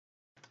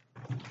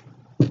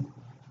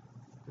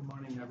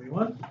Morning,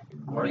 everyone.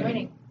 Good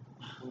morning.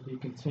 We'll be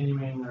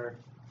continuing our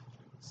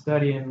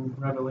study in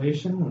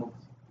Revelation.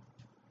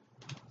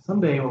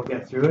 Someday we'll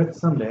get through it.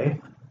 Someday.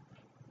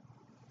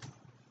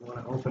 We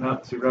want to open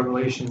up to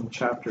Revelation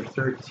chapter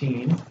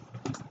 13.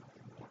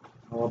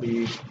 I'll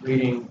be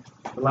reading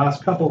the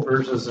last couple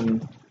verses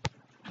in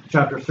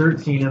chapter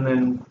 13 and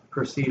then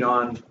proceed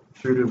on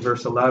through to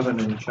verse 11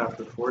 in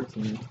chapter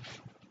 14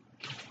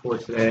 for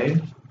today.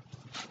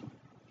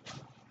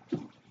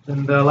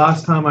 And the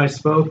last time I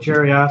spoke,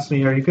 Jerry asked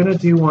me, are you going to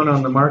do one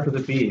on the mark of the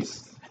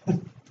beast?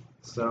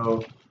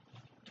 So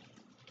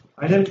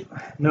I didn't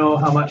know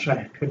how much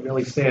I could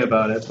really say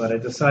about it, but I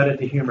decided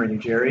to humor you,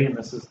 Jerry, and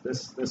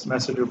this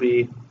message will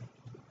be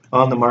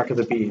on the mark of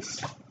the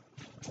beast.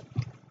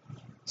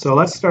 So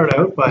let's start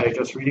out by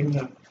just reading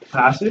the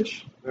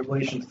passage,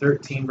 Revelation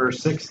 13, verse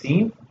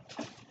 16.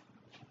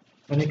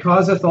 And he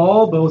causeth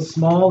all, both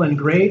small and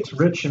great,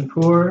 rich and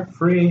poor,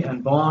 free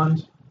and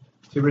bond,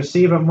 to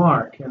receive a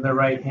mark in their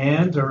right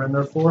hand or in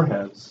their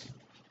foreheads,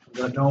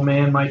 that no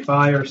man might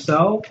buy or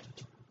sell,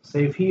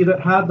 save he that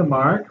had the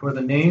mark, or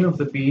the name of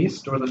the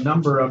beast, or the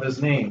number of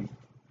his name.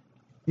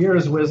 Here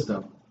is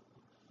wisdom.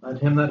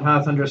 Let him that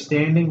hath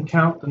understanding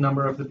count the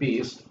number of the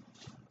beast,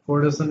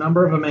 for it is the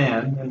number of a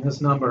man, and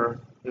his number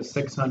is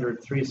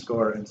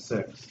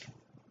 666.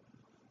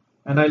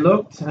 And I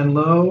looked, and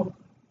lo,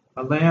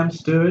 a Lamb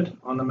stood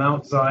on the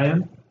Mount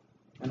Zion,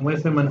 and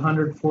with him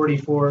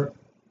 144,000,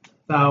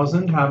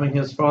 having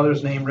his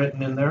Father's name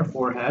written in their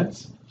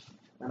foreheads.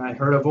 And I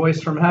heard a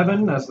voice from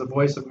heaven, as the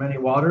voice of many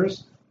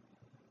waters,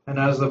 and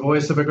as the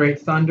voice of a great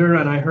thunder,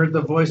 and I heard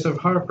the voice of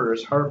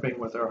harpers harping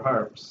with their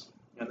harps.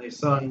 And they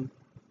sung,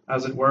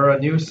 as it were, a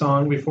new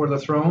song before the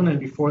throne, and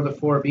before the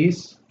four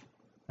beasts,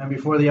 and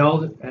before the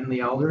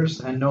elders,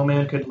 and no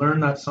man could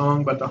learn that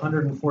song but the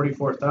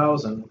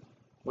 144,000,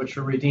 which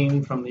were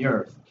redeemed from the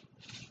earth.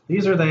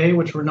 These are they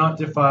which were not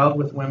defiled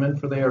with women,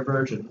 for they are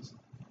virgins.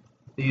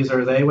 These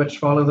are they which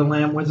follow the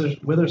Lamb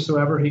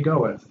whithersoever he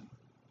goeth.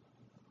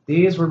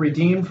 These were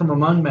redeemed from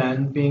among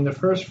men, being the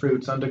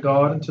firstfruits unto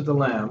God and to the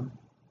Lamb.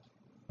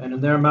 And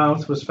in their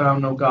mouth was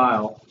found no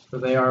guile, for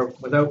they are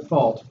without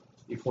fault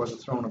before the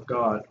throne of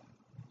God.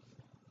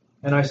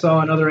 And I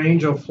saw another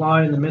angel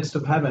fly in the midst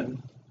of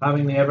heaven,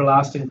 having the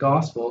everlasting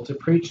gospel, to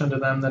preach unto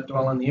them that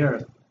dwell on the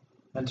earth,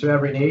 and to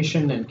every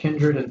nation and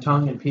kindred and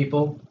tongue and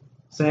people,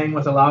 saying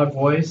with a loud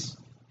voice,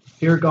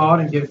 Fear God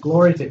and give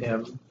glory to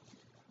him,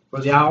 for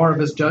the hour of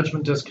his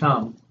judgment is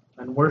come,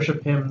 and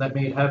worship him that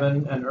made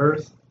heaven and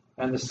earth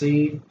and the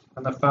sea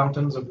and the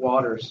fountains of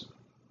waters.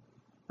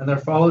 And there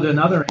followed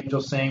another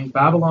angel, saying,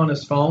 Babylon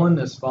is fallen,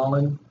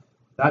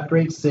 that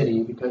great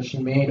city, because she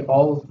made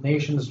all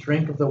nations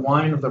drink of the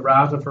wine of the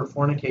wrath of her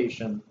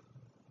fornication.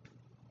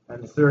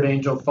 And the third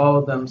angel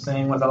followed them,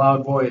 saying with a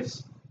loud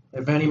voice,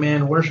 If any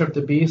man worship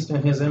the beast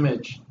in his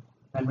image,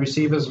 and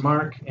receive his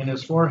mark in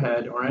his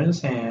forehead or in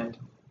his hand,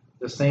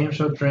 the same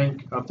shall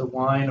drink of the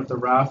wine of the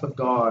wrath of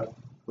God,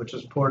 which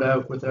is poured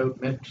out without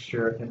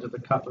mixture into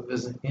the cup of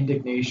his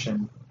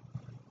indignation.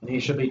 And he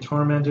shall be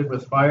tormented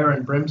with fire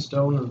and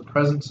brimstone in the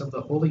presence of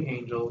the holy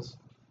angels,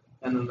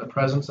 and in the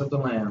presence of the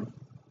Lamb.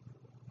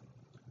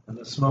 And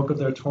the smoke of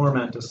their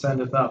torment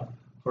ascendeth up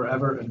for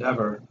ever and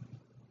ever.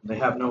 They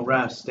have no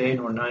rest, day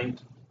nor night,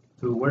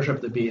 who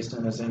worship the beast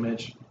in his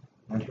image,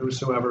 and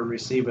whosoever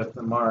receiveth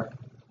the mark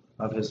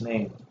of his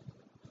name.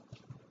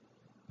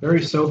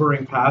 Very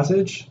sobering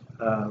passage,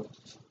 and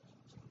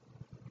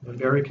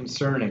very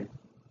concerning.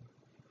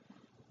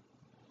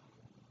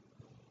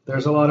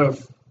 There's a lot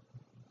of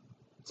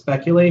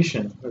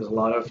speculation, there's a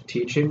lot of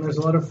teaching, there's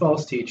a lot of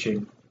false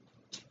teaching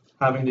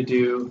having to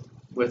do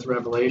with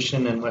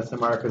Revelation and with the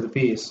mark of the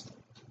beast.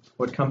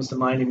 What comes to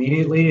mind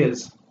immediately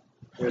is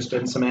there's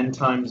been some end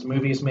times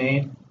movies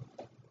made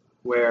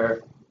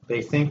where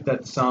they think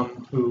that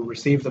some who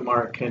receive the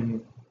mark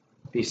can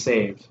be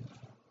saved.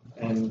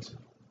 And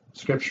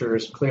Scripture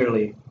is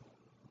clearly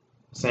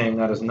saying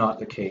that is not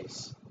the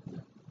case.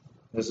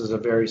 This is a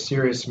very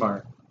serious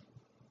mark.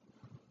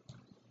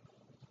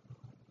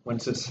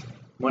 Once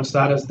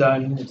that is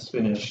done, it's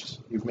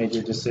finished. You've made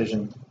your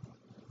decision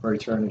for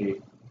eternity.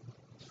 It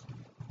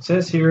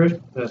says here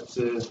that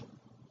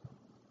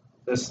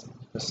the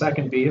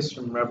second beast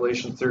from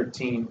Revelation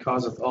 13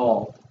 causeth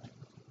all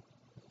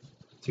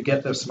to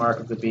get this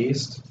mark of the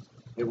beast.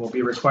 It will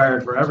be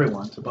required for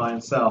everyone to buy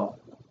and sell.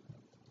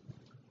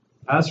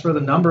 As for the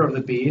number of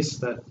the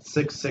beast, that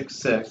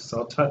 666,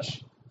 I'll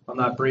touch on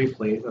that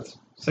briefly. That's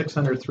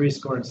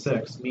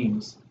 666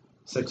 means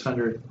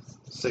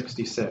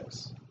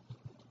 666.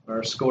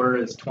 Our score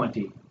is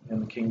 20 in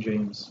the King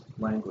James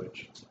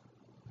language.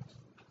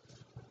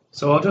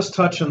 So I'll just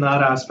touch on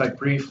that aspect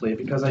briefly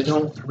because I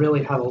don't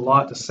really have a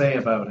lot to say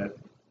about it.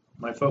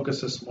 My focus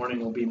this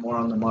morning will be more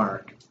on the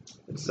mark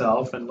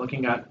itself and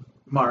looking at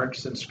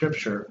marks in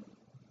Scripture,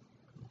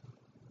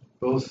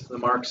 both the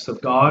marks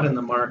of God and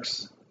the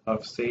marks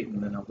of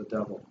Satan and of the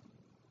devil.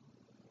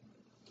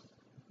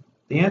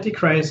 The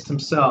Antichrist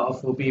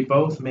himself will be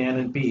both man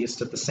and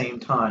beast at the same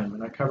time,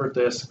 and I covered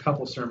this a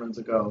couple sermons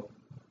ago.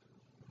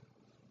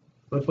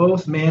 But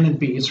both man and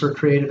beast were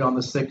created on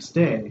the sixth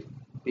day.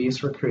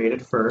 Beasts were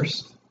created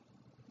first,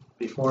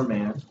 before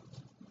man,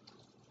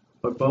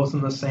 but both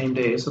in the same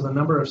day. So the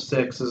number of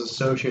 6 is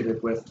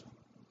associated with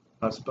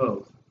us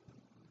both.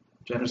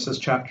 Genesis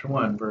chapter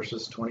 1,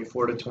 verses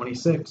 24 to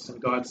 26.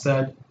 And God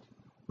said,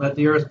 "Let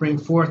the earth bring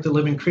forth the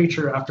living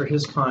creature after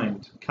his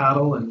kind,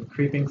 cattle and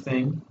creeping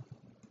thing,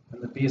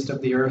 and the beast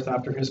of the earth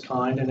after his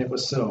kind." And it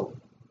was so.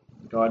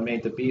 God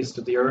made the beast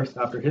of the earth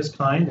after his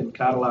kind, and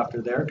cattle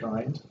after their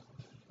kind,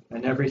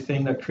 and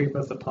everything that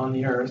creepeth upon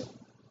the earth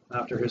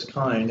after his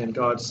kind. And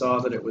God saw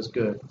that it was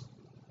good.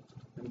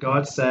 And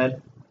God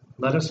said,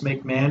 "Let us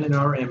make man in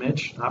our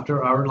image,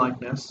 after our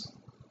likeness,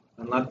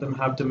 and let them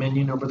have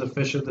dominion over the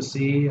fish of the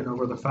sea, and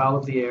over the fowl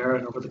of the air,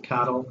 and over the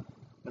cattle,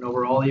 and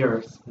over all the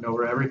earth, and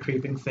over every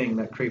creeping thing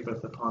that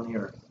creepeth upon the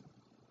earth."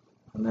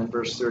 And then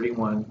verse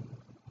 31,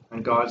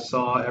 "And God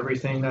saw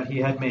everything that he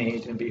had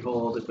made, and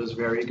behold, it was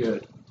very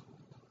good.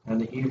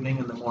 And the evening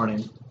and the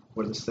morning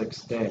were the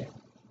sixth day."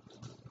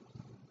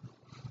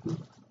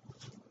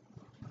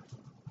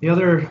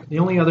 The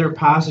only other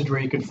passage where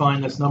you can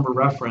find this number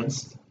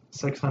referenced,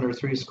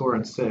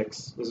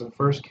 636, is in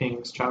 1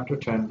 Kings chapter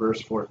 10,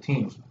 verse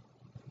 14,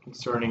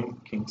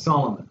 concerning King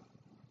Solomon.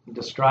 In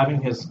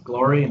describing his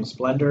glory and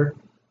splendor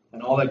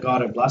and all that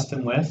God had blessed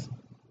him with,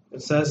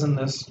 it says in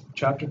this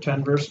chapter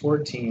 10, verse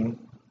 14,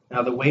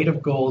 "Now the weight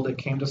of gold that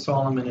came to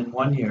Solomon in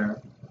 1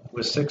 year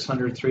was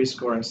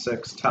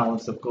 636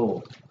 talents of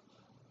gold."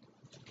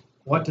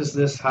 What does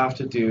this have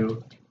to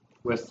do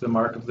with the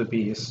mark of the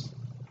beast?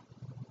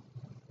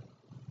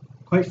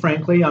 Quite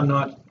frankly, I'm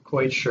not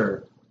quite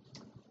sure.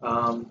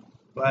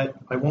 But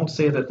I won't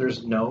say that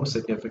there's no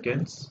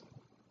significance.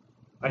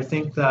 I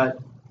think that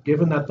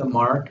given that the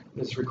mark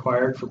is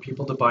required for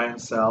people to buy and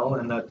sell,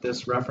 and that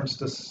this reference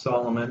to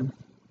Solomon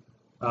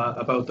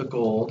about the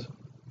gold,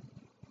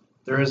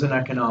 there is an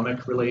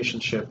economic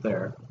relationship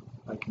there,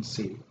 I can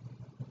see.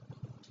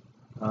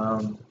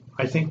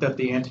 I think that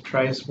the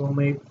Antichrist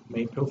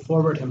may put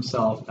forward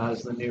himself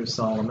as the new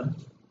Solomon.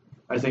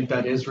 I think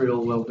that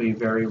Israel will be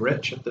very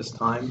rich at this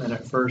time, and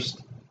at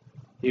first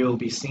he will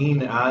be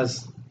seen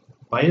as,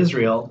 by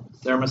Israel,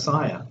 their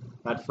Messiah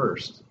at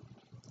first,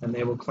 and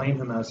they will claim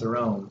him as their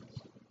own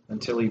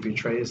until he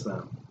betrays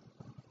them.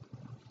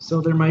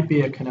 So there might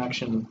be a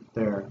connection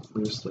there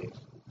loosely,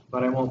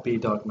 but I won't be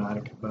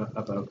dogmatic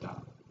about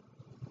that.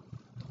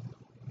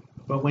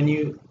 But when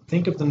you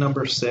think of the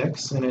number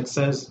 6, and it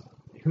says,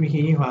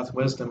 "He who hath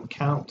wisdom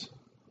count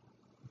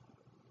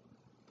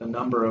the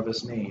number of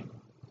his name."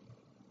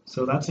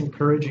 So that's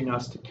encouraging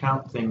us to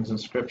count things in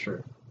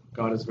Scripture.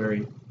 God is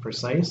very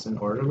precise and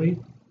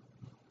orderly,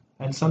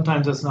 and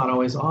sometimes it's not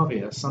always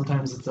obvious.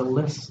 Sometimes it's a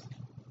list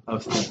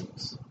of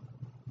things,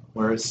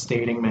 where it's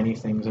stating many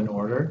things in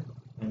order,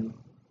 and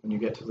when you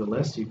get to the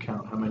list, you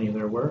count how many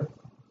there were.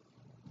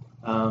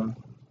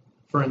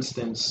 For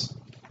instance,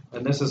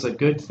 and this is a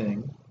good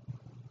thing,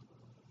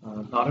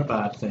 not a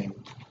bad thing.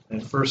 In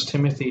 1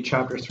 Timothy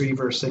chapter 3,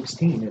 verse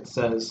 16, it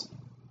says,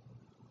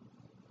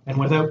 "And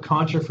without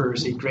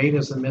controversy, great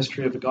is the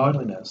mystery of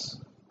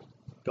godliness.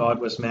 God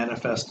was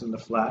manifest in the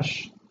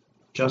flesh,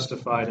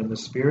 justified in the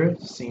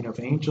spirit, seen of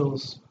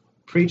angels,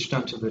 preached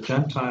unto the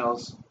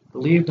Gentiles,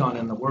 believed on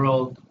in the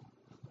world,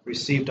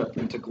 received up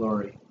into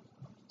glory."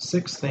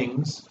 6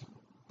 things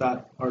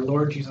that our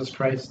Lord Jesus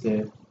Christ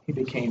did. He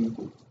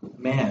became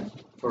man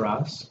for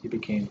us. He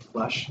became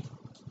flesh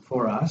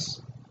for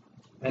us.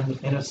 And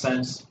in a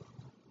sense,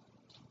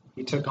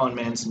 he took on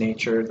man's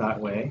nature that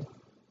way.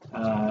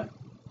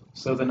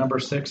 So the number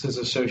 6 is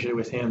associated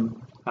with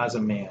him as a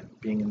man,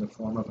 being in the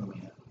form of a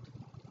man.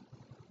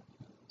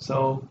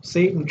 So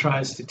Satan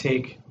tries to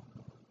take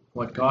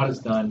what God has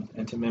done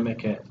and to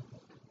mimic it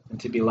and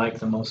to be like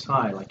the Most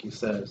High, like he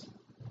says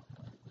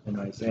in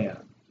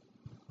Isaiah.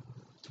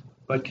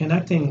 But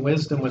connecting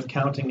wisdom with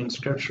counting in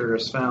Scripture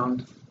is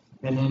found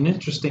in an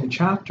interesting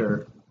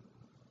chapter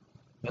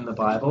in the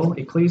Bible,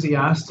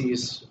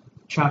 Ecclesiastes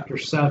chapter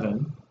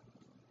 7.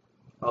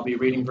 I'll be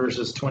reading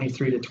verses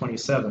 23 to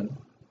 27.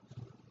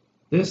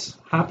 This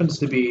happens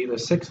to be the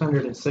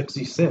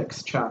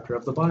 666th chapter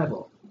of the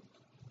Bible.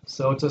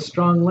 So it's a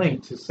strong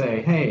link to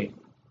say, hey,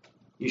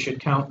 you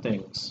should count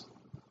things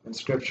in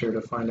Scripture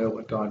to find out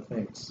what God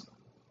thinks.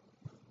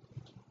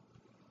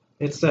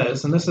 It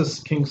says, and this is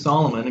King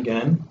Solomon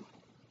again,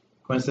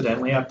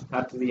 coincidentally,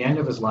 after the end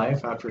of his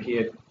life, after he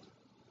had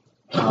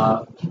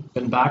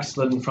been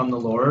backslidden from the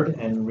Lord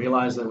and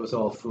realized that it was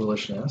all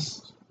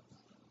foolishness.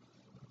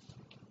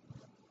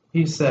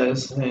 He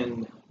says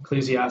in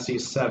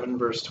Ecclesiastes 7,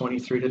 verse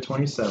 23 to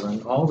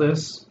 27, "All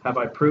this have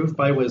I proved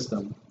by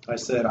wisdom. I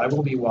said, I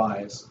will be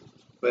wise,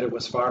 but it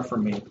was far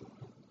from me.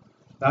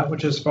 That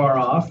which is far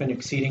off and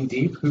exceeding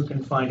deep, who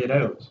can find it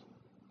out?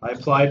 I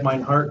applied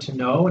mine heart to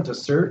know and to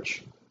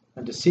search,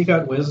 and to seek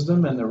out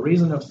wisdom and the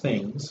reason of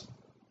things,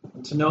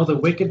 and to know the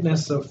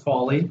wickedness of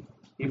folly,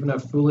 even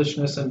of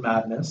foolishness and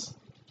madness,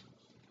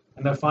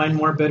 and to find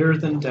more bitter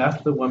than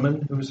death the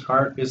woman whose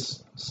heart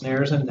is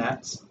snares and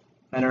nets,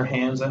 and her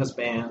hands as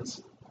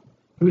bands.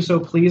 Whoso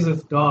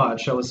pleaseth God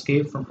shall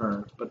escape from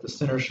her, but the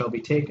sinner shall be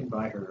taken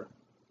by her.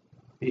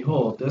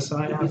 Behold, this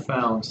I have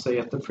found,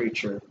 saith the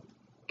preacher,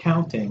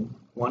 counting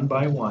one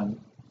by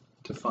one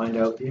to find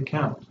out the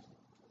account.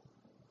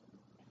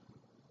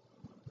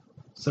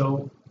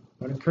 So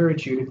I would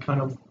encourage you to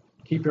kind of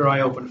keep your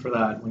eye open for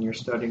that when you're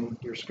studying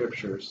your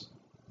scriptures.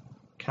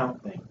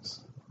 Count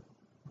things.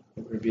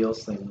 It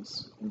reveals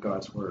things in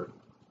God's Word.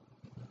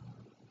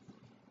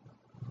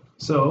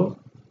 So,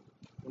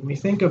 when we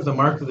think of the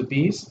mark of the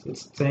beast,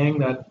 it's saying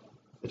that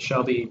it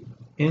shall be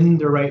in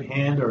their right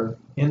hand or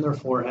in their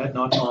forehead,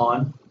 not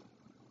on.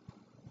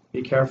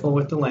 Be careful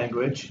with the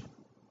language.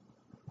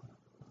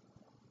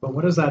 But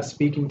what is that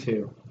speaking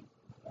to?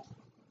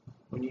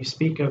 When you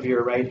speak of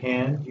your right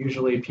hand,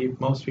 usually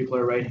most people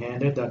are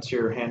right-handed. That's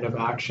your hand of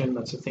action.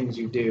 That's the things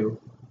you do.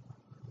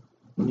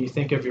 When you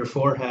think of your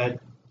forehead,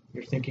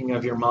 you're thinking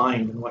of your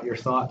mind and what your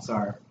thoughts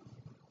are.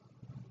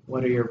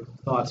 What are your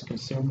thoughts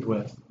consumed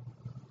with?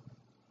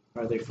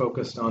 Are they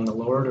focused on the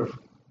Lord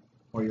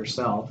or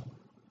yourself?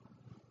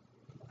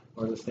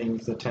 Or the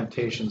things, the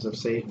temptations of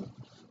Satan?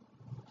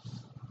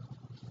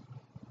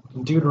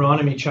 In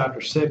Deuteronomy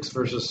chapter 6,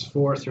 verses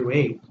 4 through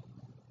 8,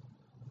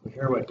 we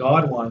hear what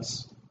God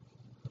wants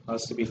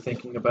us to be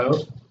thinking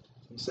about.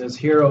 He says,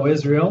 Hear, O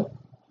Israel,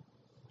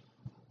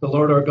 the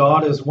Lord our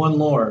God is one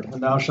Lord,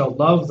 and thou shalt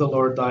love the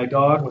Lord thy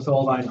God with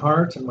all thine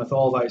heart, and with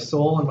all thy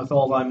soul, and with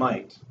all thy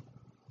might.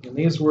 And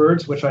these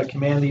words which I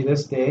command thee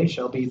this day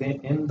shall be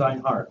in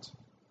thine heart.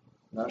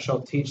 And thou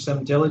shalt teach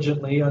them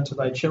diligently unto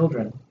thy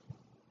children,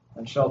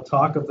 and shalt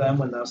talk of them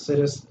when thou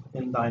sittest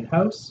in thine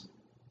house,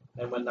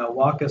 and when thou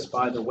walkest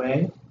by the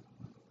way,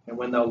 and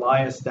when thou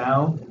liest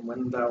down, and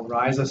when thou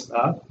risest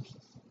up.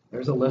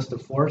 There's a list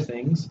of 4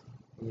 things.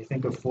 When you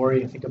think of 4,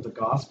 you think of the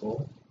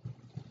gospel.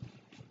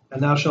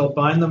 And thou shalt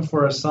bind them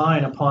for a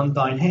sign upon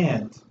thine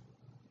hand,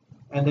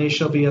 and they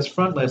shall be as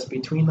frontlets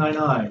between thine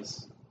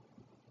eyes.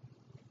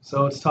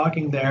 So it's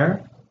talking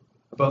there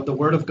about the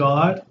Word of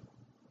God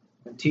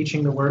and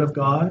teaching the Word of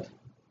God.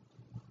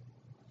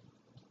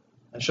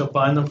 And shalt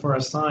bind them for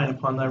a sign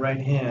upon thy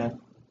right hand,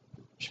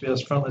 which shall be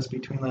as frontlets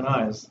between thine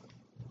eyes,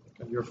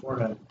 of your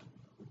forehead,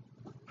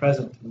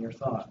 present in your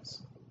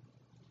thoughts.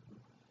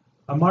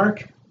 A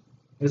mark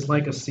is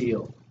like a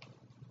seal.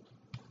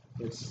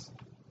 It's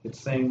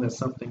saying that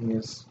something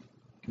is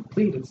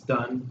complete, it's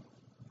done.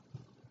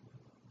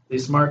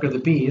 This mark of the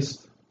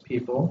beast,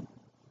 people,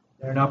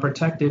 they're now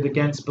protected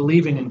against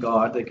believing in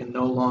God. They can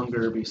no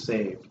longer be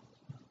saved.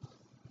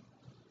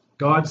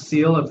 God's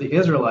seal of the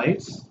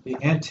Israelites, the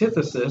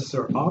antithesis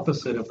or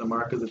opposite of the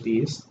mark of the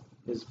beast,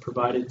 is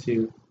provided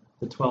to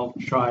the 12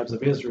 tribes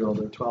of Israel.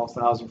 There are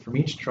 12,000 from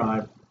each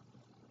tribe.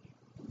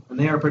 And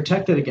they are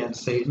protected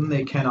against Satan.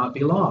 They cannot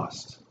be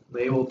lost.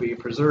 They will be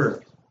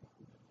preserved.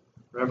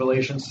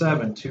 Revelation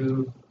 7,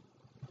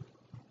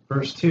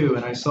 verse 2,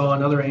 And I saw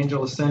another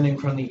angel ascending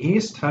from the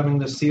east, having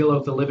the seal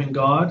of the living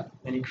God,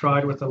 and he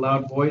cried with a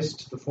loud voice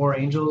to the 4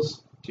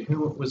 angels, to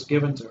whom it was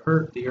given to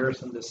hurt the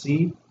earth and the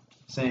sea,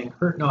 saying,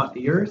 Hurt not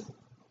the earth,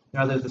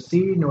 neither the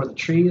sea nor the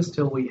trees,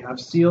 till we have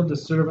sealed the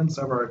servants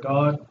of our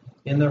God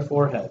in their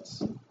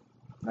foreheads.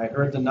 I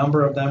heard the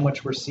number of them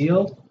which were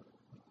sealed,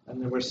 and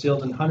there were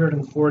sealed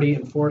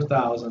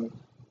 144,000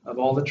 of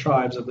all the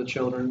tribes of the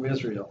children of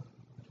Israel.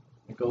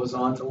 It goes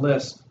on to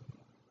list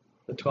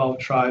the 12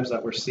 tribes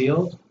that were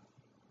sealed,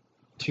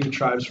 2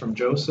 tribes from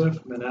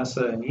Joseph,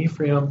 Manasseh and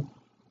Ephraim,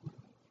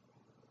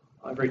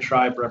 every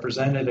tribe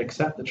represented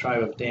except the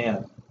tribe of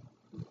Dan.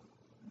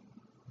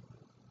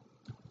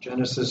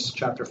 Genesis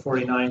chapter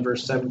 49,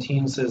 verse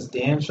 17 says,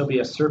 Dan shall be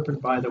a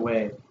serpent by the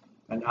way,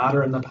 an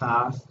adder in the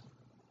path,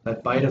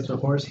 that biteth the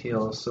horse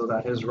heels, so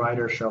that his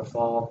rider shall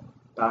fall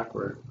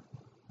backward.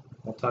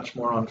 We'll touch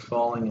more on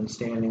falling and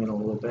standing in a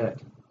little bit.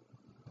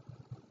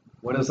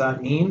 What does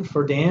that mean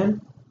for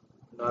Dan?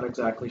 Not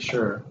exactly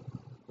sure.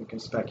 We can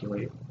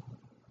speculate.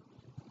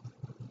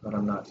 But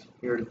I'm not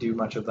here to do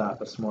much of that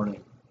this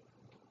morning.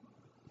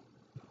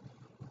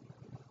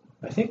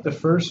 I think the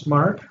first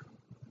mark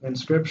in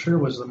Scripture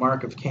was the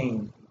mark of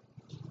Cain.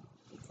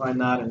 You find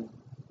that in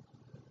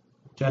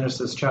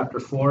Genesis chapter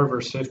 4,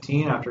 verse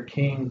 15. After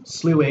Cain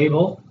slew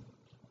Abel,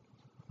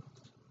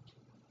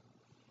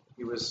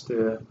 he was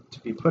to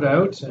be put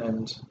out,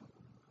 and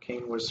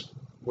Cain was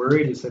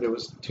worried. He said it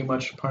was too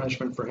much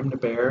punishment for him to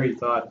bear. He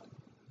thought,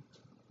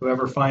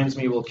 whoever finds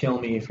me will kill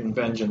me in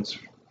vengeance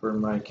for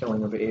my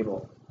killing of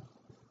Abel.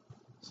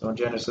 So in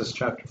Genesis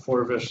chapter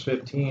 4, verse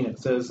 15, it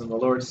says, And the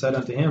Lord said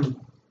unto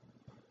him,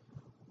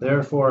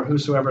 Therefore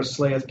whosoever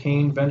slayeth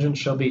Cain, vengeance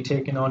shall be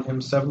taken on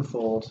him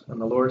sevenfold. And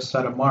the Lord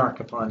set a mark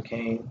upon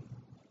Cain,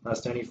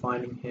 lest any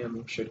finding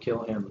him should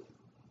kill him.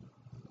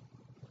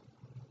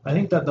 I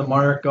think that the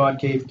mark God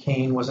gave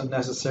Cain wasn't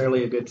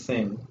necessarily a good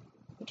thing.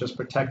 It just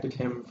protected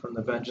him from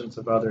the vengeance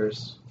of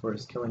others for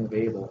his killing of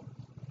Abel.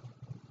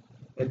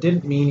 It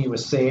didn't mean he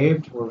was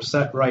saved or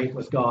set right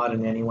with God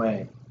in any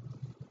way.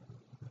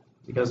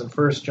 Because in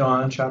 1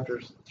 John chapter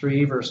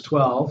 3, verse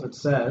 12, it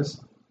says,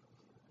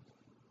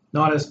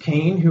 Not as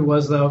Cain, who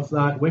was of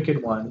that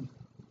wicked one,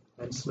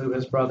 and slew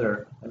his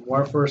brother. And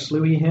wherefore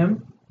slew he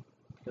him?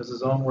 Because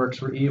his own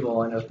works were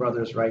evil, and his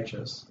brother's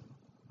righteous.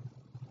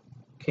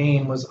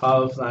 Cain was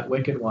of that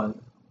wicked one,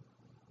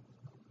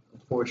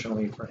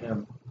 unfortunately for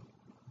him.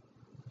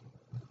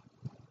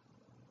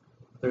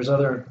 There's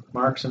other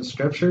marks in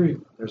Scripture.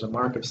 There's a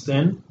mark of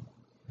sin.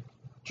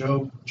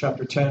 Job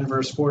chapter 10,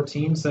 verse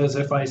 14 says,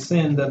 "If I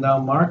sin, then thou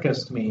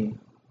markest me,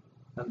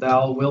 and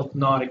thou wilt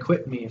not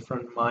acquit me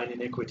from mine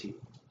iniquity."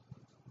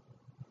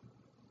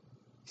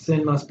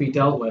 Sin must be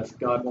dealt with.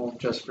 God won't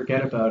just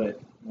forget about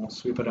it. He won't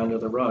sweep it under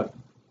the rug.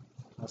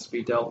 It must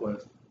be dealt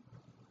with.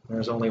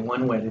 There's only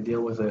one way to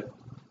deal with it: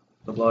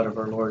 the blood of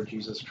our Lord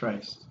Jesus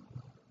Christ.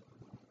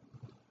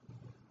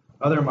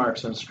 Other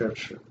marks in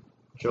Scripture.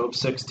 Job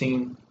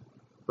 16,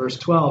 verse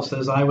 12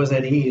 says, "I was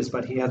at ease,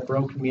 but he hath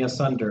broken me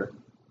asunder.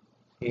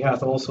 He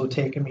hath also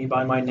taken me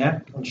by my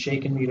neck and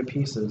shaken me to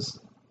pieces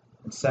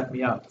and set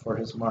me up for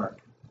his mark."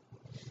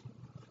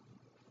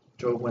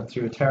 Job went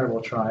through a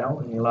terrible trial,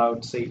 and he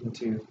allowed Satan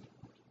to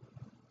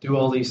do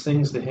all these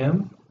things to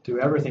him, do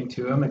everything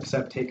to him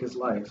except take his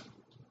life.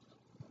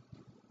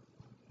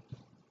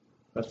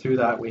 But through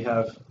that we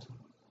have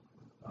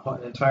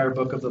an entire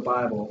book of the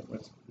Bible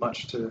with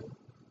much to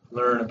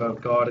learn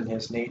about God and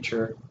his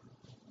nature,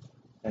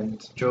 and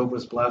Job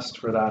was blessed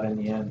for that in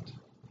the end.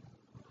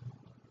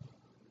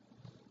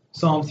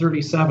 Psalm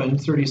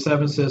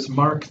 37 says,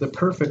 "Mark the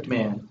perfect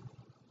man,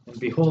 and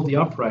behold the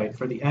upright,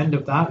 for the end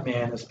of that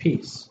man is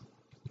peace."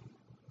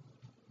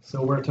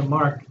 So we're to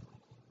mark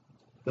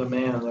the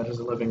man that is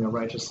living a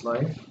righteous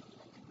life.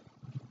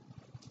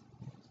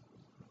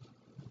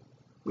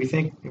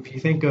 If you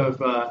think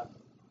of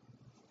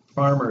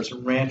farmers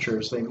and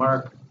ranchers, they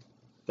mark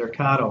their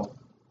cattle,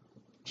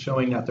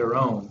 showing that they're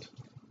owned.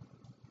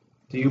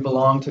 Do you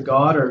belong to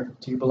God, or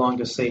do you belong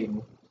to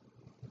Satan?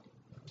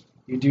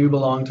 You do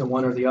belong to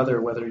one or the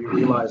other, whether you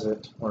realize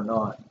it or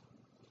not.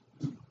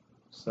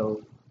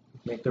 So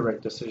make the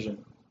right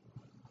decision.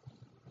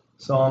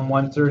 Psalm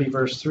 130,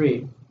 verse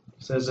 3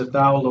 says, "If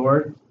thou,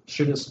 Lord,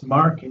 shouldest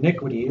mark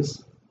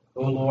iniquities,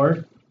 O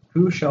Lord,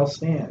 who shall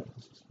stand?"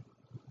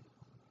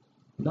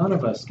 None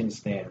of us can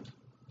stand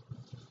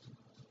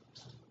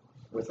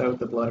without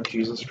the blood of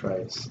Jesus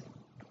Christ.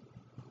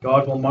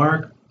 God will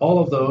mark all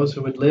of those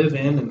who would live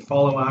in and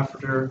follow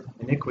after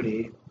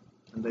iniquity,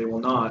 and they will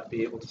not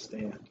be able to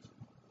stand.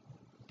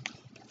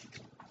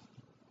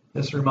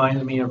 This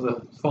reminds me of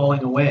the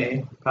falling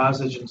away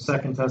passage in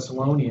 2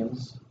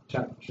 Thessalonians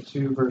chapter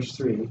 2, verse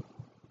 3.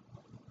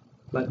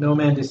 "Let no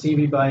man deceive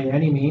you by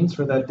any means,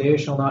 for that day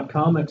shall not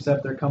come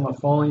except there come a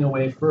falling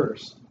away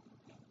first,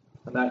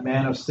 and that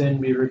man of sin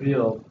be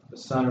revealed, the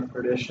son of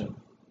perdition."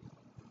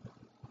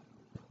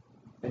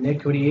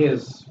 Iniquity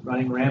is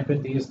running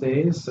rampant these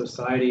days.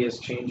 Society is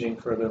changing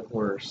for the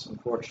worse,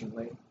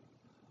 unfortunately.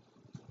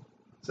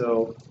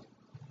 So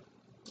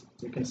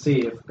you can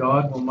see, if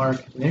God will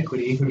mark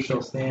iniquity, who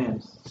shall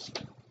stand?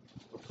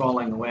 We're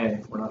falling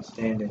away. We're not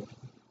standing.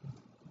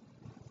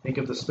 Think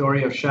of the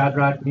story of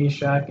Shadrach,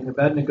 Meshach, and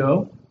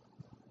Abednego.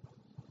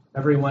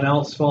 Everyone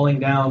else falling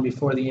down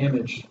before the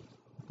image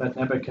that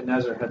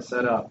Nebuchadnezzar had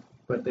set up,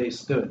 but they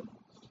stood.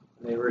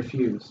 They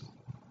refused.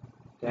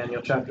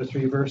 Daniel chapter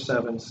 3, verse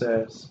 7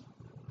 says,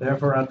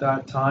 "Therefore at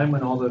that time,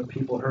 when all the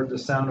people heard the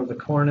sound of the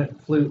cornet,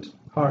 flute,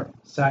 harp,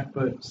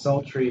 sackbut,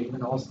 psaltery,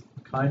 and all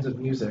kinds of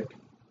music,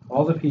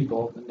 all the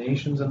people, the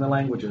nations, and the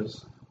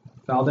languages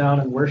fell down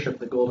and worshipped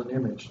the golden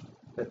image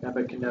that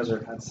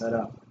Nebuchadnezzar had set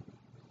up.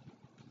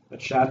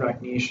 But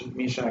Shadrach,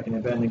 Meshach, and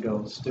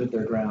Abednego stood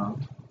their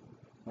ground,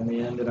 and they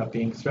ended up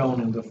being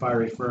thrown into the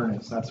fiery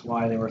furnace. That's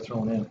why they were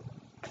thrown in.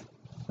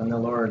 And the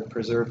Lord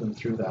preserved them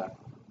through that.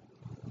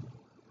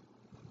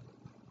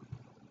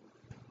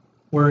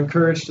 We're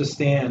encouraged to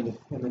stand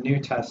in the New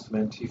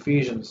Testament.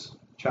 Ephesians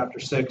chapter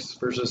 6,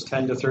 verses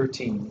 10 to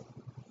 13.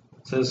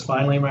 It says,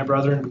 "Finally, my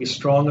brethren, be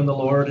strong in the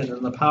Lord and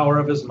in the power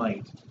of his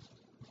might.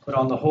 Put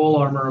on the whole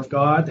armor of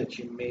God, that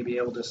you may be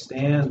able to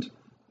stand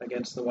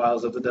against the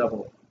wiles of the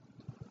devil.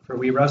 For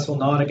we wrestle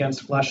not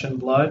against flesh and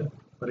blood,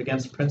 but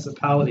against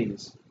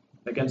principalities,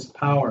 against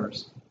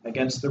powers,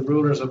 against the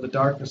rulers of the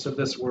darkness of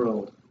this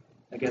world,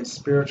 against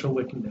spiritual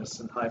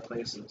wickedness in high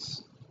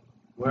places.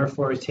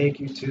 Wherefore take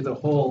you to the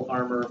whole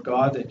armor of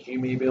God, that you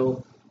may be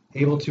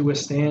able to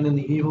withstand in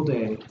the evil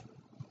day,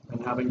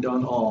 and having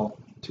done all,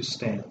 to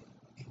stand."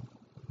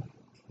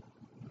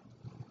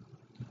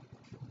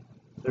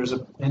 There's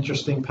an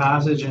interesting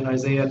passage in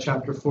Isaiah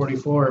chapter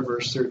 44,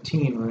 verse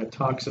 13, where it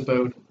talks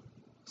about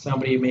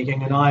somebody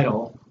making an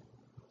idol.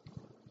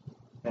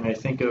 And I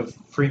think of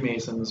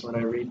Freemasons when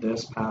I read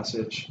this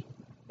passage.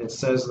 It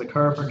says, "The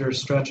carpenter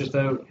stretcheth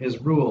out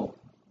his rule.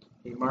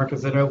 He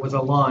marketh it out with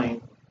a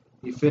line.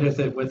 He fitteth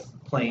it with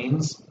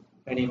planes,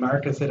 and he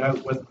marketh it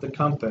out with the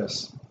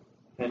compass,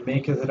 and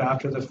maketh it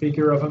after the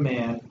figure of a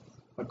man,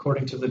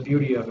 according to the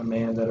beauty of a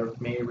man, that it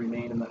may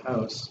remain in the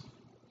house."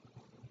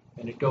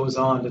 And it goes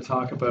on to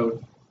talk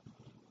about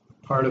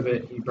part of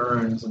it he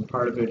burns, and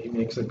part of it he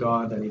makes a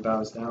god that he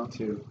bows down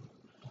to.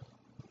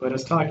 But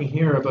it's talking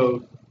here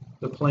about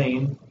the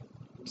plane,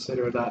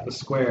 consider that the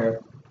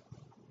square,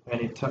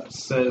 and it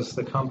says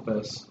the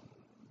compass,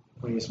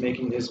 when he's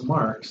making his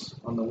marks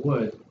on the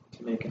wood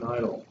to make an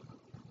idol.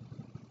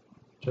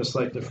 just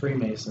like the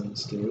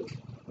Freemasons do.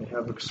 They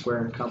have a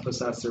square and compass,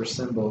 that's their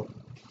symbol.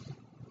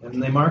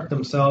 And they mark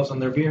themselves on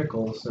their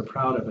vehicles. They're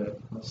proud of it.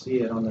 You'll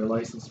see it on their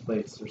license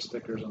plates, their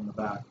stickers on the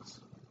backs.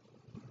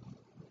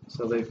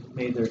 So they've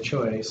made their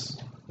choice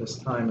this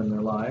time in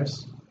their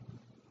lives.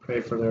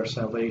 Pray for their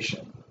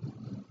salvation.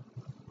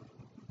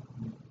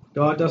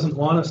 God doesn't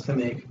want us to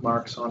make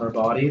marks on our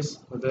bodies.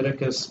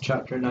 Leviticus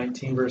chapter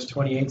 19, verse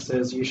 28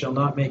 says, "You shall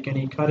not make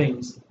any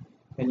cuttings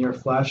in your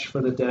flesh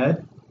for the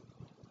dead,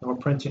 nor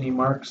print any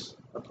marks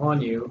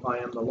upon you. I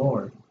am the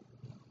Lord."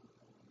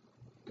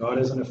 God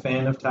isn't a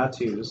fan of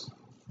tattoos.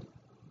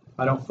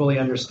 I don't fully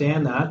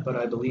understand that, but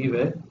I believe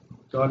it.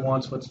 God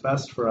wants what's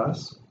best for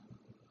us.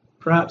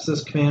 Perhaps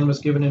this command was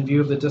given in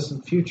view of the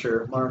distant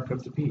future mark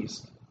of the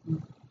beast.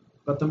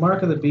 But the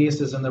mark of the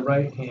beast is in the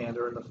right hand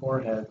or in the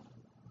forehead,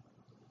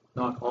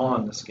 not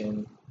on the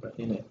skin, but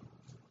in it.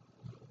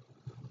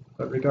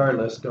 But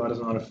regardless, God is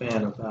not a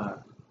fan of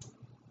that.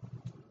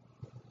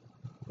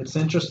 It's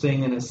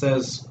interesting, and it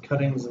says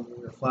cuttings in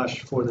your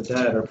flesh for the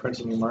dead or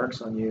printing your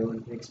marks on you,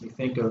 and it makes me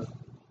think of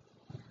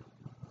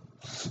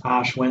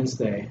Ash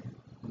Wednesday,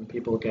 when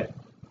people get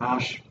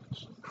ash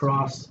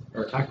cross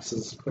or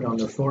X's put on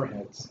their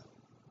foreheads.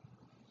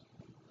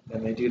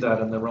 And they do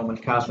that in the Roman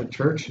Catholic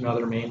Church and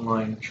other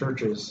mainline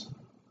churches.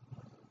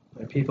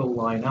 And people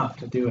line up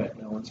to do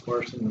it. No one's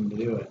forcing them to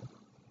do it.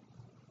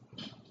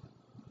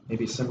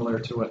 Maybe similar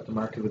to what the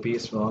mark of the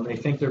beast will. And they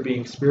think they're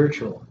being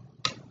spiritual.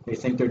 They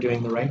think they're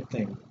doing the right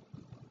thing.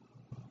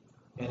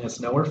 And it's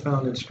nowhere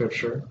found in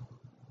Scripture.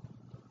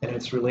 And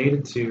it's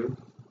related to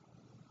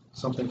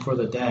something for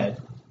the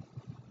dead.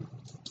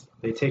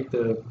 They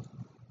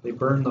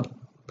burn the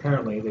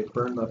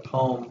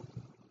palm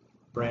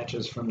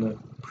branches from the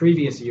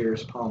previous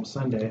year's Palm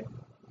Sunday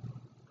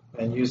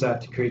and use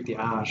that to create the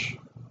ash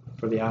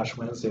for the Ash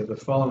Wednesday of the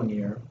following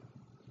year.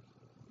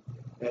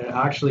 And it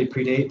actually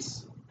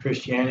predates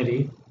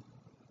Christianity.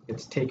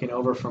 It's taken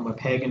over from a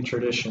pagan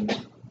tradition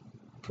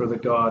for the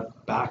god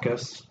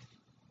Bacchus,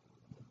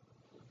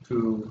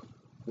 who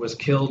was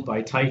killed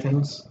by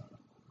Titans,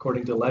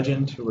 according to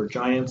legend, who were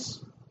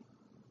giants,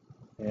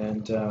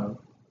 and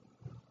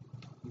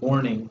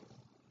mourning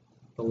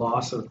the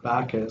loss of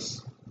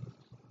Bacchus,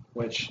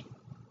 which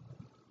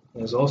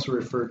is also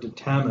referred to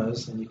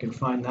Tammuz, and you can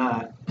find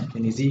that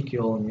in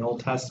Ezekiel in the Old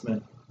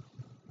Testament,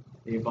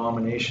 the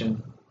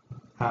abomination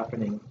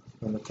happening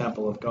in the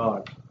temple of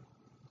God.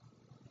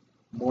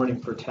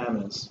 Mourning for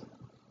Tammuz.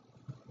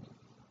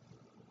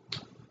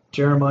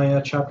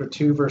 Jeremiah chapter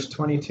 2, verse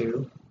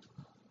 22.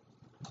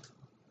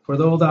 "For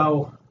though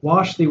thou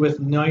wash thee with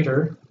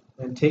nitre,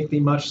 and take thee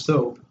much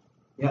soap,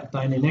 yet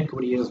thine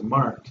iniquity is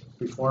marked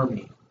before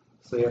me,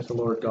 saith the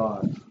Lord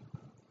God."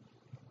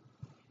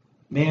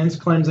 Man's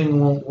cleansing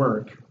won't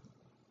work,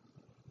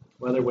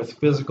 whether with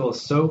physical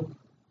soap,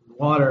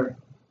 water,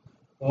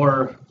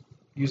 or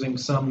using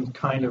some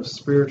kind of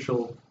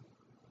spiritual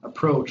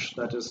approach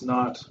that is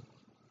not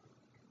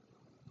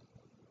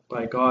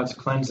by God's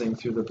cleansing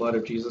through the blood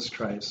of Jesus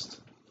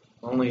Christ.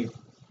 Only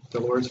the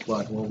Lord's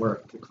blood will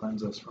work to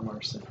cleanse us from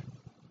our sin.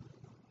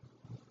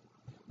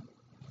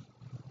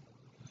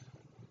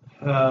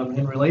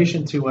 In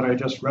relation to what I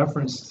just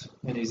referenced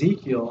in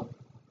Ezekiel,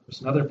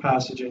 there's another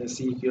passage in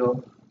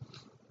Ezekiel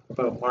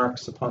about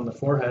marks upon the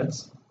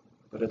foreheads,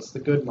 but it's the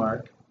good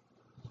mark.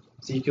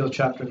 Ezekiel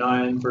chapter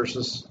 9,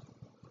 verses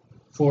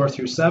 4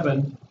 through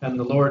 7, "And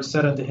the Lord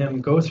said unto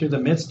him, Go through the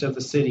midst of the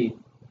city,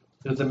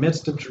 through the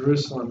midst of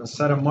Jerusalem, and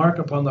set a mark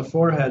upon the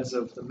foreheads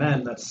of the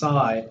men that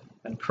sigh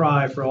and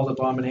cry for all the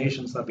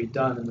abominations that be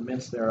done in the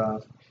midst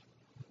thereof.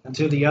 And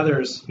to the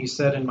others he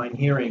said in mine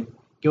hearing,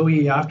 Go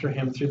ye after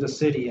him through the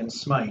city, and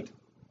smite.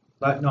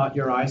 Let not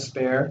your eye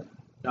spare,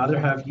 neither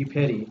have ye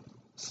pity.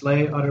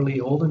 Slay utterly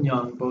old and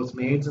young, both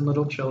maids and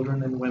little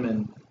children and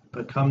women,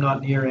 but come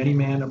not near any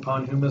man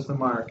upon whom is the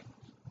mark,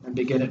 and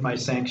begin at my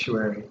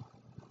sanctuary.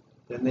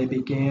 Then they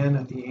began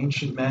at the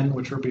ancient men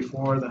which were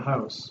before the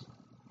house.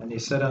 And he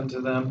said unto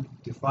them,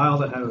 Defile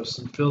the house,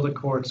 and fill the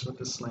courts with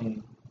the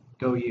slain.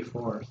 Go ye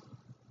forth.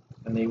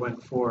 And they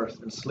went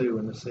forth and slew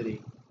in the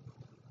city."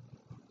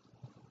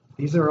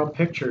 These are all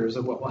pictures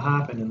of what will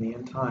happen in the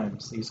end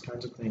times, these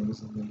kinds of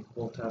things in the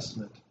Old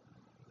Testament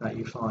that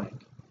you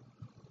find.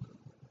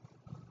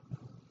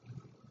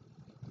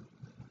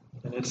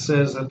 And it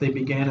says that they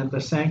began at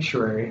the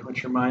sanctuary,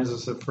 which reminds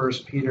us of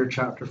 1 Peter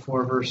chapter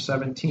 4, verse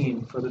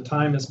 17. "For the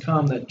time is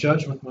come that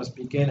judgment must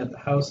begin at the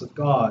house of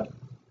God.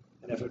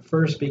 And if it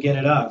first begin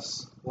at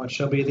us, what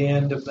shall be the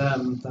end of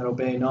them that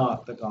obey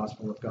not the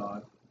gospel of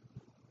God?"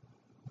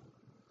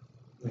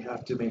 We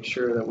have to make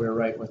sure that we're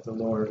right with the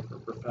Lord for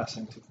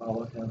professing to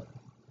follow him.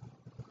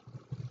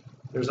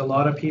 There's a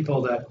lot of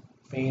people that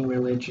feign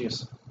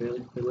religiosity,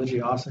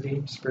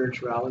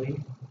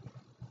 spirituality,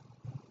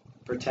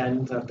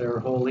 pretend that they're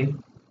holy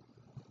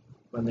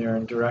when they're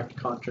in direct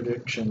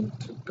contradiction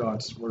to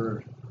God's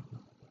word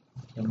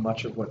in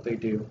much of what they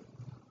do.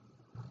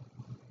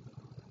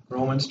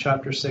 Romans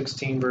chapter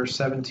 16, verse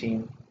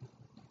 17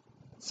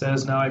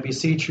 says, "Now I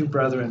beseech you,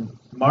 brethren,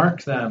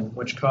 mark them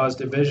which cause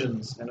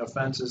divisions and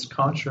offenses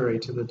contrary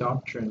to the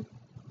doctrine,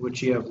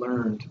 which ye have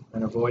learned,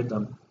 and avoid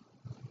them,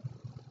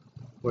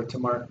 or to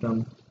mark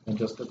them and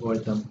just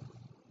avoid them.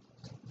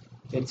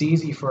 It's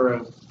easy for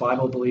a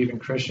Bible-believing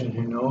Christian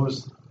who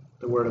knows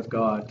the Word of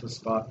God to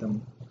spot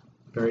them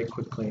very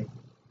quickly.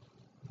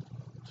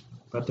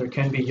 But there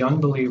can be young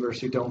believers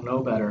who don't know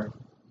better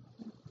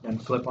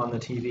and flip on the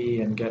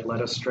TV and get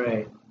led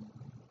astray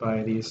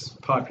by these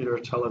popular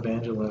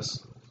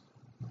televangelists,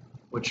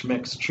 which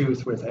mix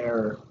truth with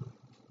error.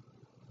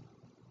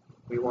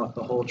 We want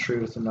the whole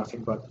truth and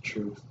nothing but the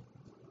truth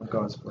of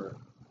God's Word.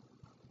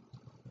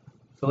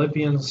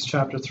 Philippians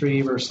chapter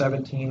 3, verse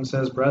 17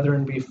 says,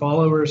 Brethren, be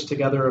followers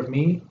together of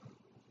me,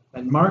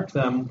 and mark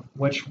them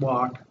which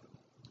walk,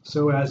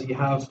 so as ye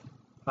have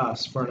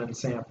us for an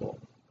ensample.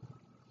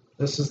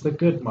 This is the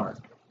good mark.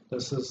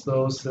 This is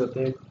those that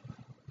they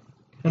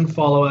can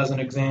follow as an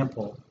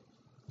example,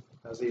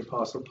 as the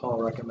Apostle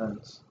Paul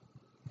recommends.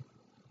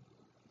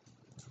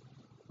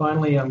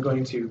 Finally, I'm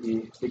going to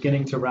be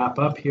beginning to wrap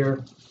up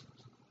here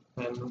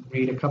and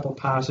read a couple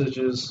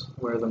passages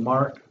where the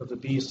mark of the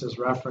beast is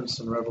referenced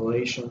in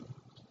Revelation.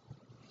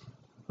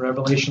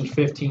 Revelation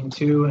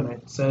 15:2, and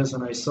it says,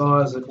 And I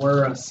saw as it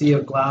were a sea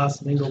of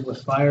glass mingled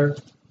with fire,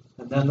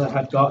 and them that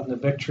had gotten the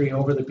victory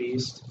over the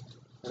beast,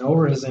 and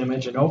over his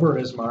image, and over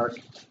his mark,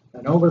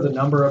 and over the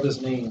number of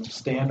his name,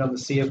 stand on the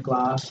sea of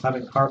glass,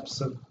 having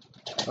harps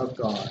of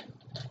God.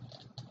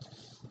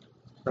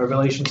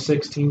 Revelation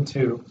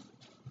 16:2,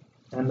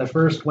 And the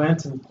first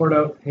went and poured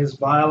out his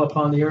vial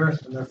upon the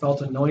earth, and there fell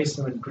a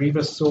noisome and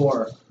grievous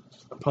sore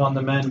upon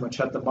the men which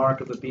had the mark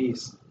of the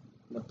beast,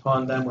 and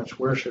upon them which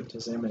worshipped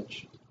his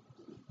image.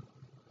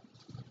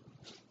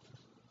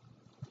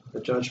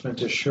 The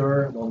judgment is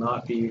sure and will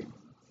not be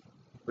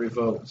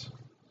revoked.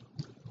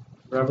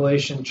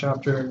 Revelation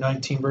chapter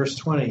 19, verse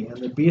 20,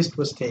 And the beast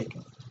was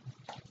taken,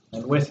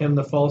 and with him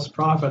the false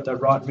prophet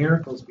that wrought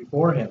miracles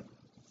before him,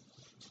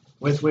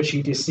 with which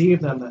he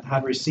deceived them that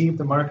had received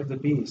the mark of the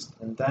beast,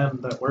 and them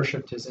that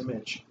worshipped his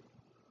image.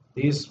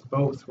 These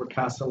both were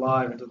cast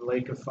alive into the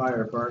lake of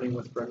fire, burning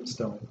with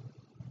brimstone.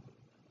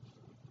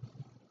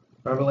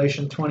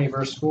 Revelation 20,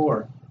 verse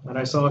 4, And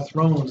I saw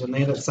thrones, and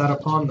they that sat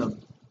upon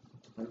them,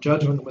 and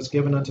judgment was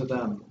given unto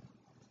them.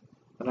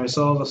 And I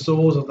saw the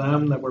souls of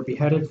them that were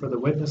beheaded for the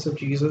witness of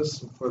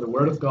Jesus, and for the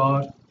word of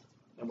God,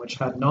 and which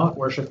had not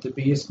worshipped the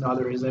beast,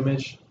 neither his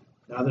image,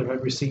 neither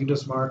had received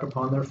his mark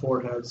upon their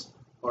foreheads,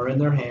 or in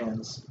their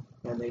hands,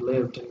 and they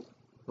lived and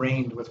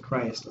reigned with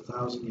Christ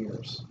 1,000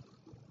 years.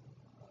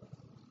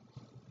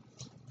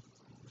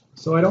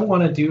 So I don't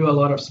want to do a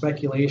lot of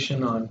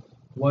speculation on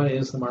what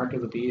is the mark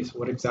of the beast,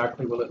 what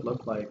exactly will it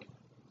look like.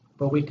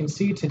 But we can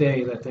see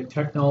today that the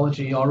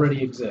technology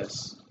already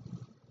exists,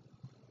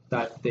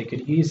 that they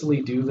could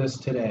easily do this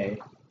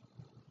today,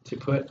 to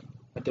put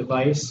a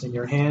device in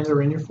your hand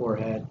or in your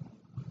forehead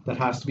that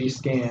has to be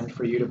scanned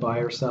for you to buy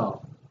or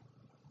sell.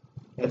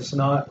 It's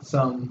not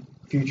some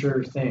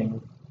future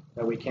thing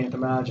that we can't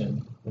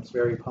imagine. It's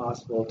very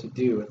possible to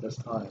do at this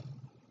time.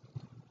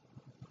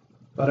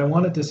 But I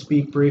wanted to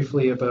speak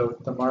briefly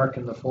about the mark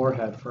in the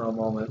forehead for a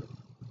moment.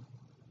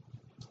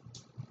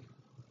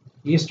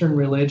 Eastern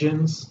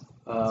religions,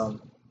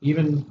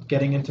 even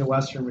getting into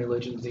Western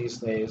religions these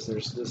days,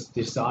 there's this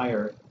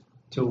desire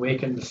to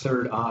awaken the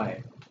third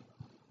eye.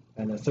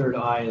 And the third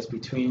eye is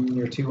between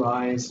your two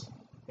eyes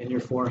in your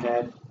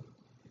forehead.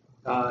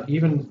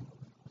 Even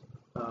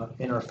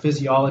in our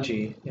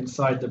physiology,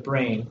 inside the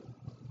brain,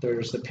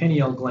 there's the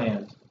pineal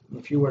gland.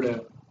 If you were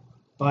to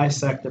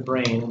bisect the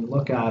brain and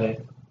look at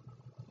it,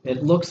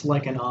 it looks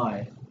like an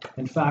eye.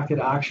 In fact, it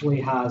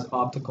actually has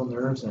optical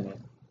nerves in it.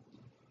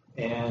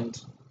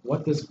 And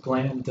what this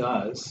gland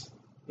does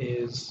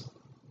is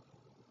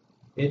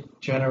it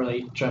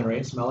generally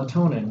generates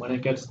melatonin. When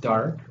it gets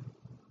dark,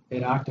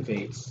 it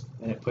activates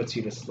and it puts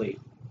you to sleep.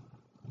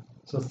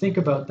 So think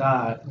about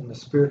that in the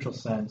spiritual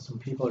sense when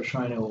people are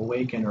trying to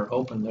awaken or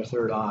open their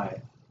third eye.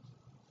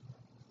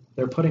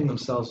 They're putting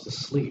themselves to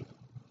sleep.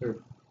 They're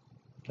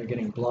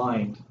getting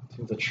blind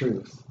to the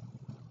truth.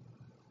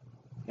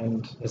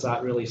 And is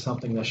that really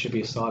something that should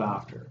be sought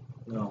after?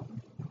 No.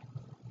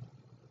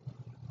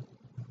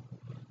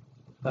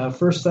 1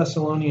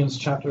 Thessalonians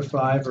chapter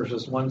 5,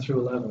 verses 1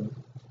 through 11.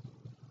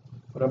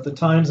 But of the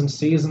times and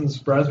seasons,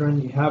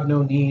 brethren, ye have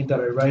no need that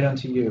I write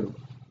unto you.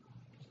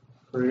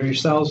 For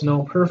yourselves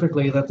know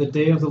perfectly that the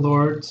day of the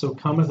Lord so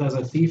cometh as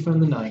a thief in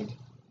the night.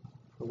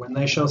 For when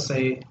they shall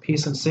say,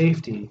 Peace and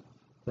safety,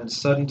 then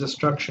sudden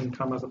destruction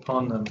cometh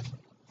upon them,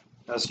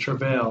 as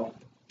travail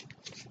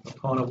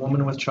upon a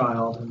woman with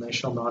child, and they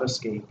shall not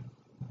escape.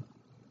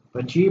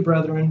 But ye,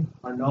 brethren,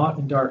 are not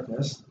in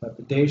darkness, that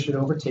the day should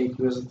overtake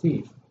you as a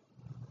thief.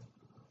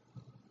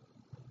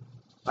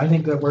 I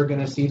think that we're going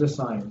to see the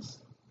signs,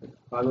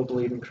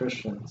 Bible-believing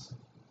Christians,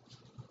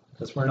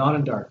 because we're not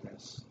in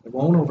darkness. It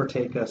won't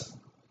overtake us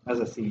as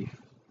a thief.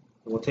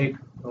 It will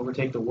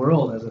overtake the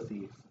world as a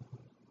thief.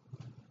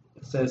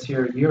 It says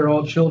here, Ye are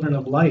all children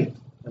of light,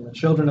 and the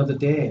children of the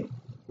day.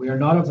 We are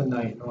not of the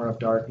night, nor of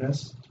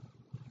darkness.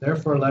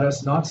 Therefore let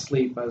us not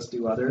sleep as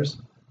do others,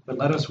 but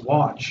let us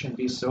watch and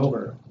be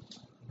sober.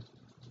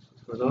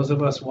 For those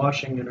of us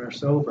watching and are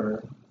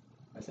sober,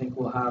 I think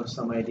we'll have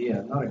some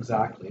idea. Not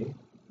exactly,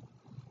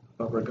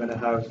 but we're going to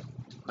have,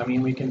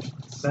 we can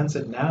sense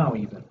it now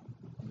even.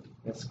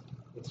 It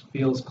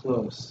feels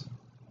close.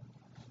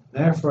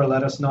 Therefore,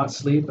 let us not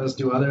sleep as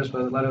do others,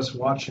 but let us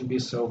watch and be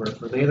sober.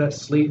 For they that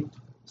sleep,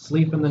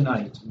 sleep in the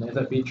night, and they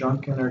that be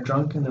drunken are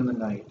drunken in the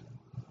night.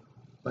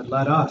 But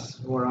let us,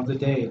 who are of the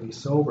day, be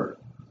sober,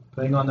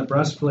 putting on the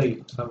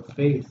breastplate of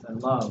faith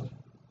and love,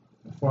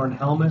 and for an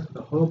helmet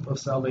the hope of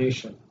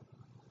salvation.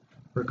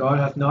 For God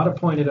hath not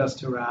appointed us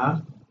to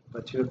wrath,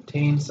 but to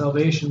obtain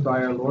salvation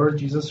by our Lord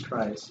Jesus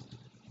Christ,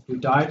 who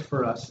died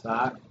for us,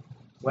 that,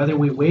 whether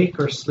we wake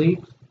or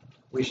sleep,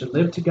 we should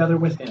live together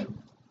with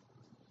him.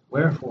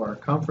 Wherefore,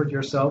 comfort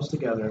yourselves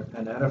together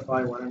and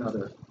edify one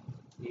another,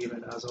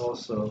 even as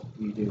also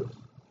we do.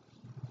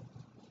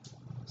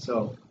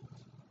 So,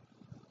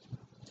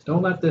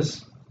 don't let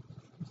this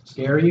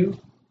scare you.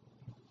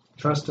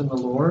 Trust in the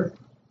Lord.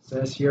 It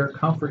says here,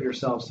 comfort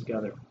yourselves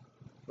together,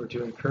 or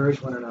to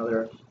encourage one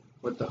another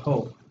with the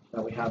hope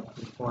that we have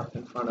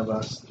in front of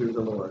us through the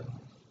Lord.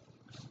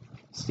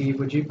 Steve,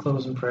 would you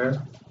close in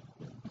prayer?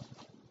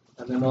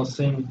 And then we'll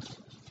sing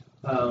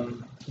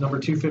number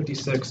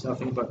 256,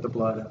 Nothing But the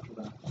Blood, after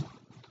that.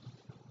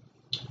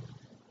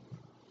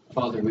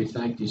 Father, we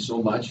thank thee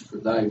so much for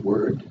thy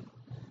word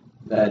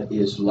that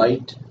is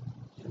light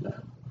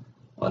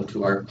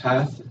onto our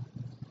path.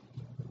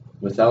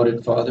 Without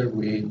it, Father,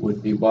 we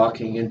would be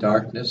walking in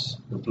darkness,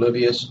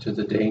 oblivious to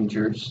the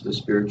dangers, the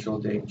spiritual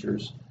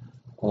dangers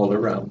all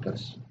around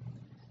us.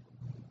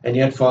 And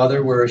yet,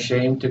 Father, we're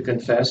ashamed to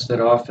confess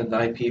that often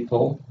thy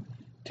people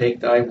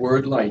take thy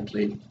word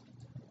lightly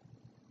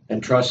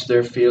and trust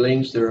their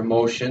feelings, their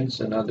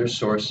emotions, and other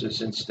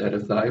sources instead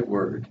of thy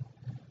word.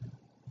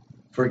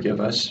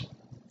 Forgive us.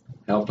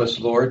 Help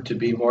us, Lord, to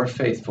be more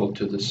faithful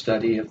to the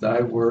study of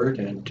thy word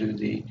and to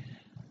the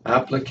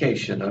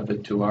application of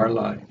it to our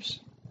lives.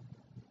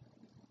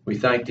 We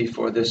thank thee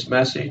for this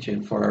message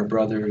and for our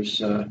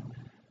brother's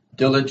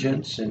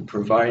diligence in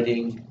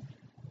providing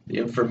the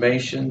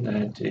information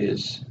that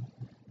is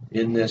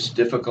in this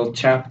difficult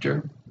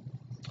chapter.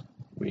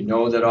 We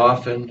know that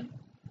often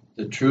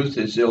the truth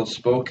is ill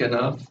spoken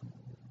of,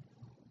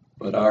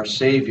 but our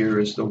Savior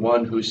is the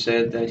one who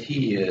said that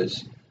he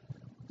is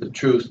the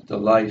truth, the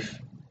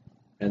life,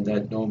 and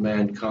that no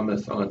man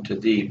cometh unto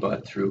thee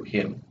but through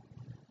him.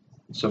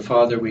 So,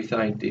 Father, we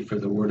thank thee for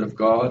the word of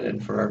God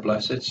and for our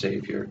blessed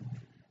Savior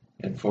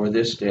and for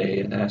this day,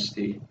 and ask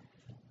thee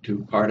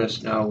to part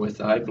us now with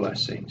thy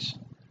blessings.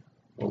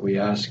 For we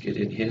ask it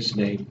in his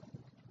name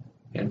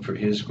and for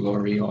his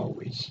glory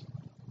always.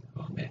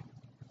 Amen.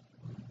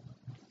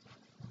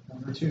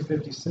 Number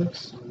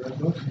 256 in the red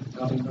book,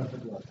 Nothing But the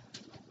Blood.